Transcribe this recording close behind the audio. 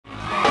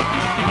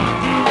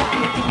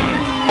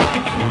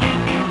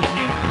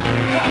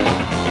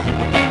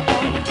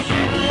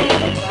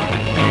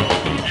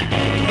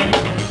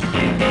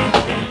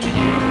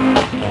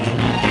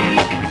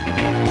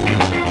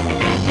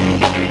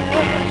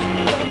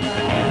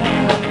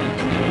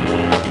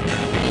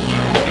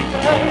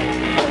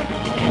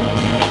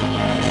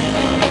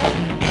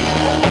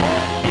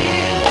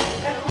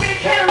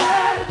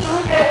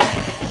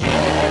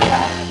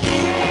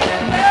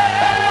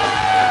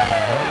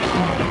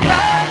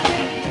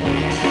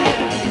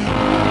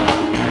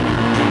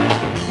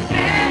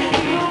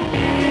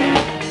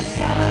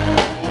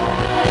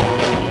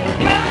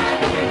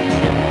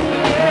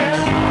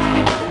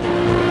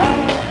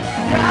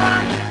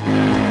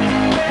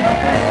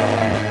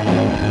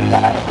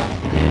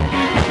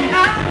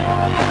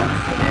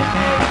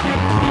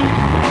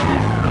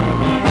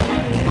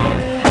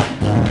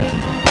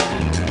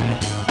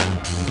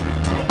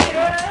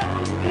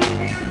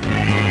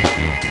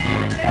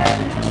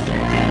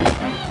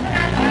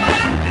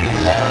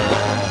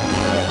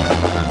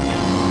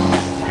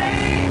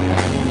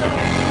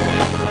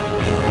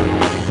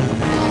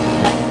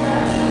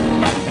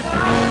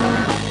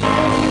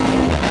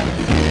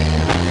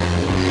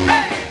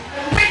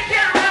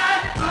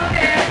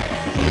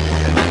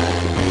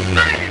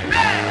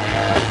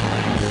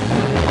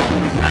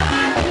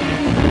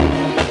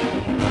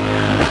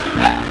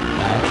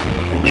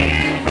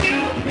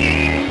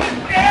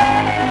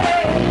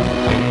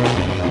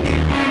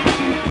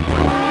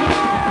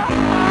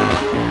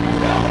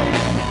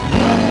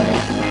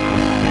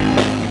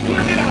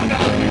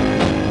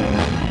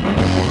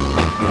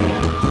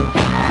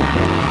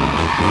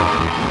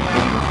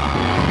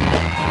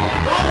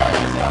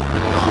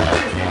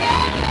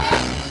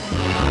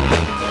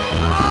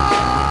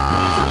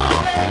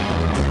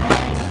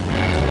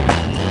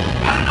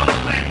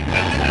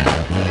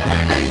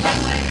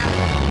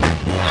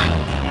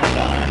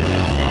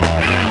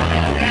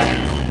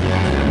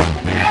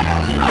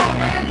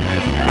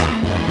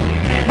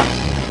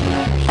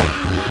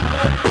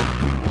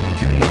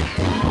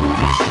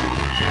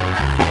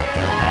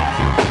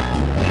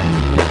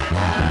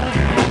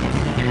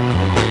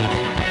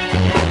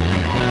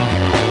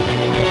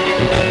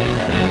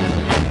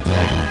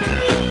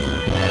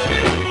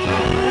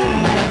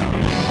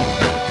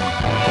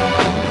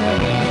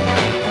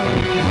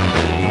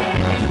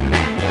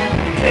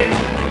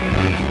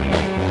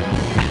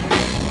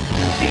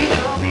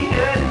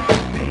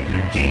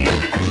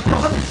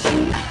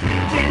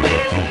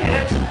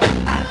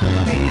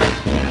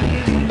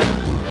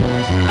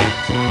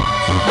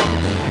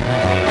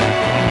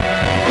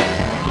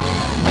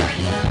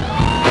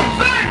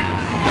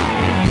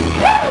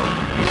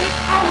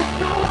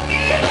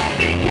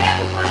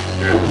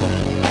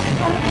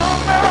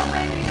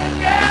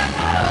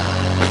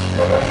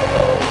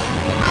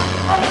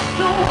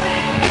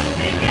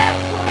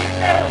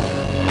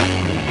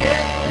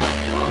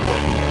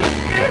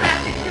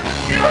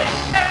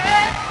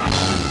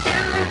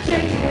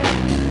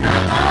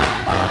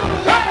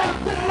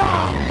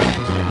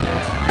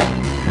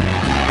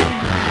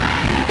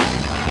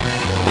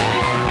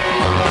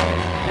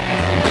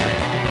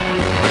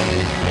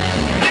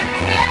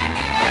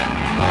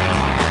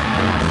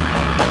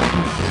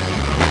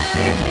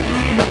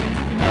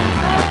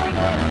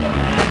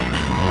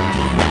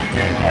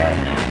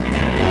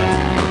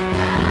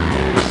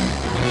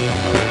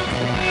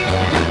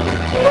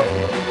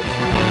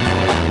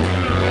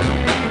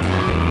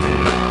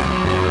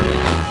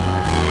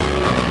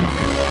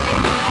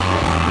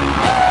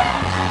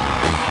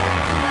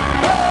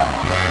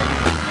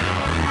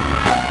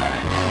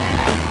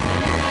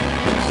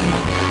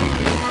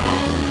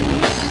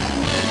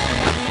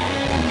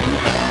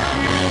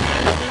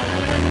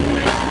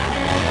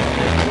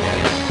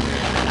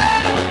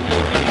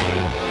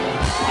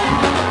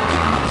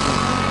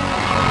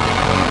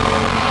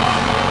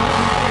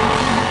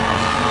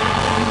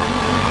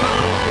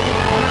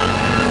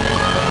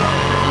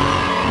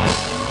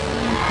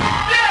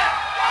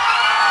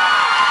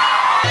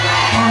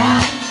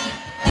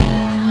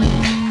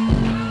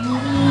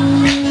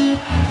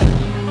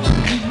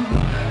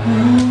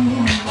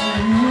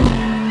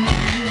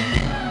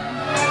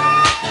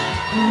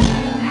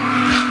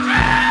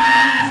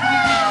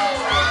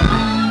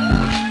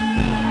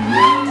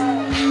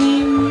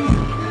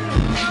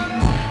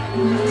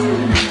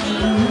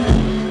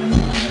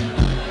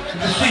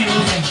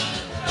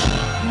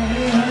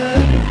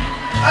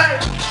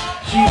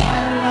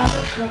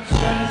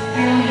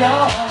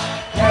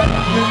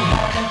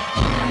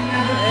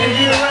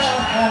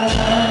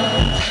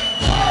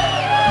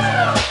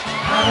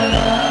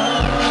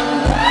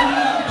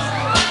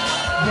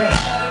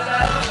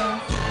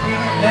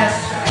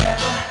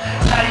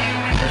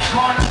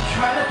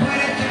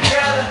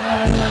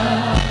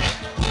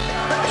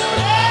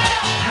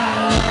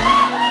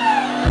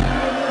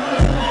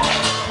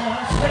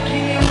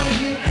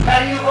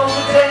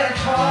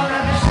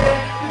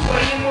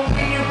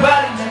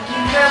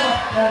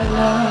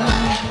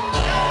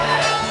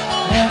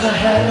Never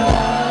had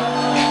love.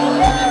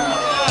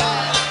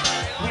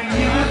 When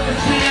you used to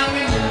see him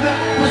in the look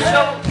was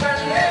so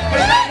perfect.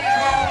 But now you're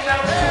grown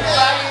up to 5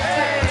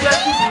 seconds.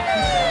 Just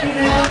you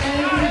never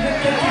believe it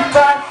took you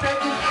 5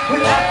 seconds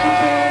without you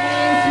being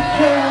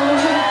insecure.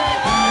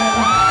 You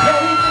never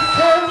paid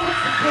yourself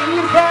until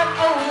you got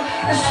older.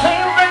 And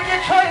still bring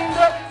your trains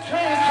up,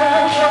 trains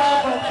over.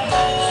 But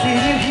see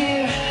you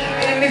here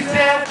in this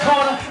damn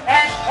corner,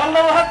 and I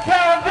know how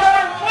time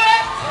going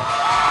wet.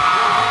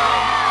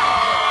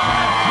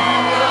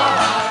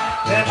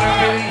 Never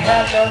really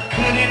had love,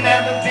 couldn't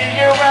ever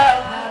figure out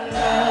how to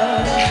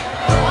love.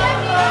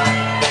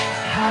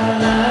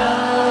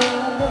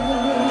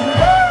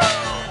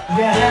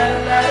 Yeah, had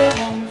a lot of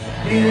moments,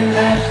 didn't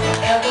last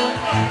forever.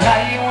 Now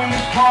you in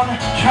this corner,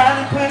 trying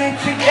to put it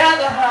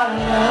together. How to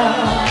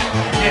love,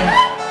 yeah,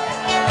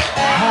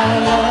 how to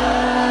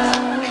love.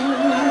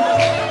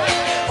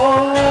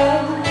 Oh,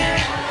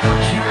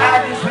 see,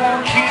 I just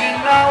want you to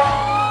know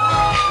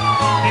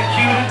that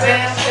you're the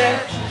best,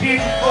 that's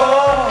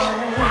beautiful.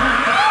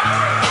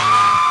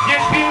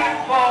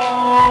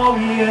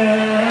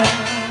 Yeah.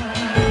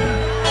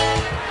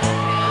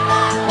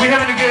 We're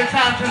having a good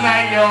time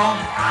tonight, y'all.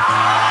 I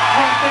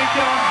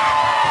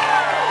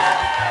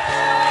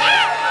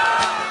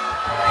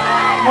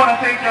want to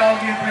thank y'all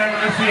again for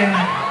having us here.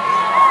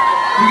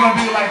 We're going to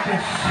do it like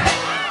this.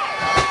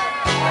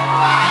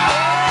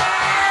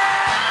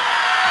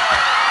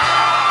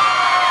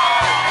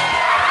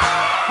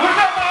 What's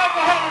up, my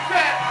alcohol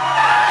set?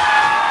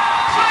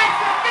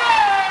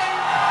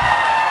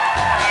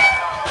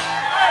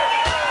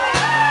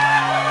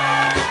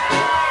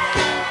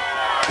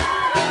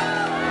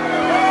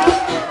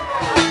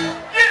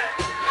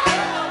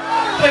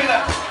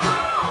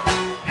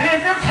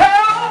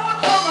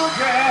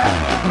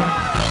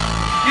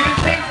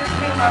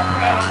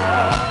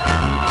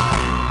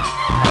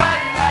 Why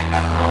you like a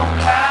cold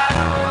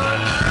cloud?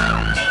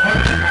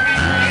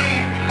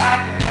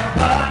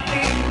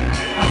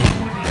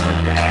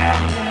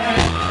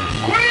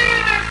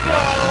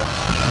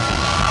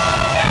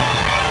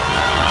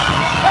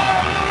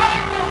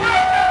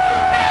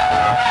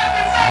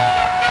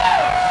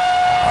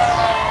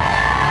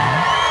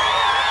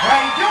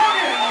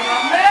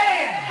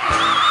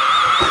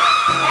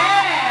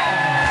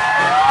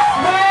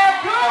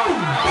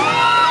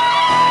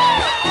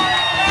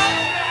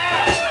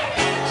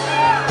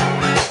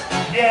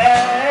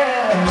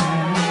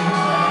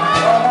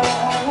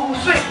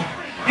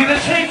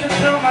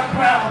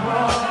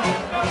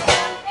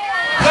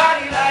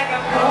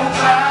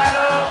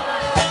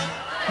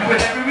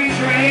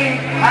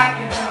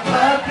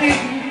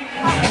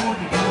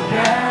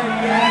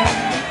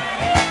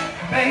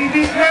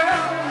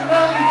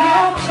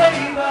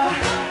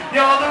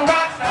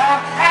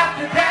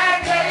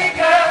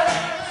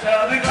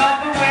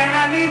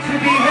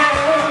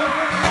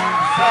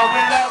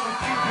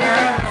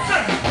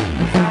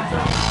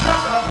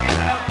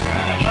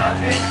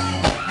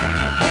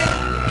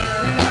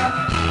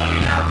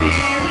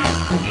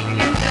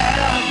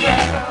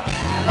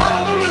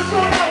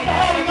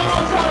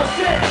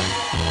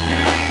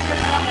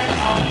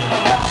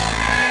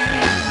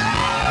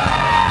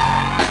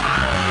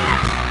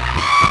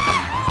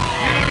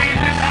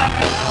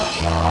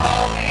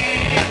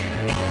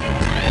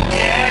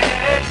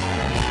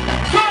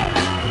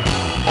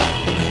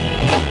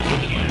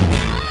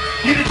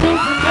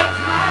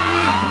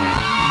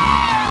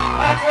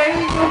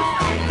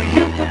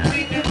 You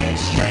complete the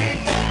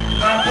extreme.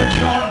 I'm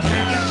patrol,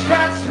 taking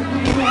shots from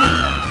you.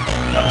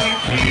 Coming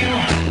to you,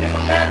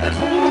 never had the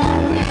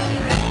food.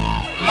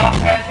 My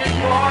present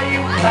for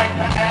you, like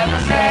I ever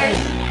say.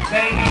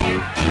 Baby, you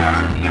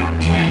turn you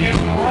when you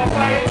go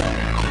away.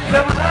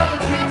 There was other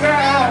two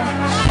girls,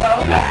 so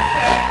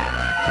bad.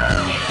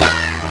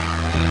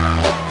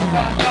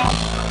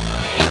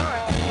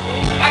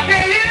 I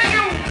can't hear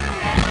you.